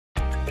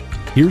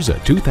Here's a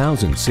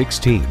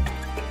 2016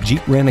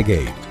 Jeep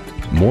Renegade.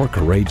 More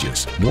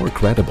courageous, more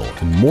credible,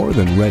 and more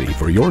than ready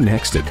for your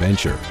next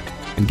adventure.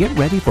 And get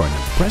ready for an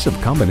impressive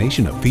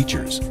combination of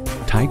features: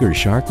 Tiger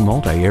Shark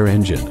multi-air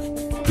engine,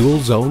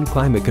 dual zone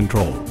climate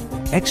control,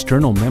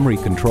 external memory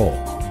control,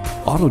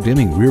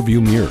 auto-dimming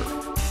rearview mirror,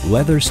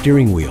 leather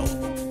steering wheel,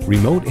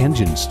 remote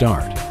engine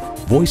start,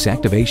 voice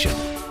activation,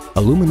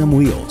 aluminum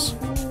wheels,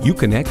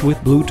 Uconnect with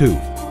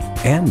Bluetooth,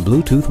 and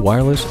Bluetooth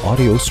wireless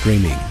audio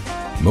streaming.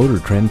 Motor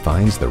Trend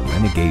finds the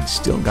Renegade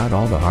still got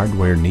all the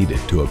hardware needed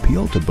to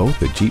appeal to both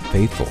the Jeep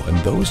faithful and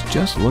those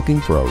just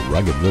looking for a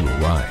rugged little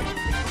ride.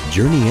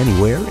 Journey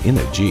anywhere in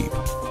a Jeep.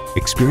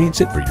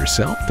 Experience it for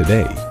yourself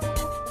today.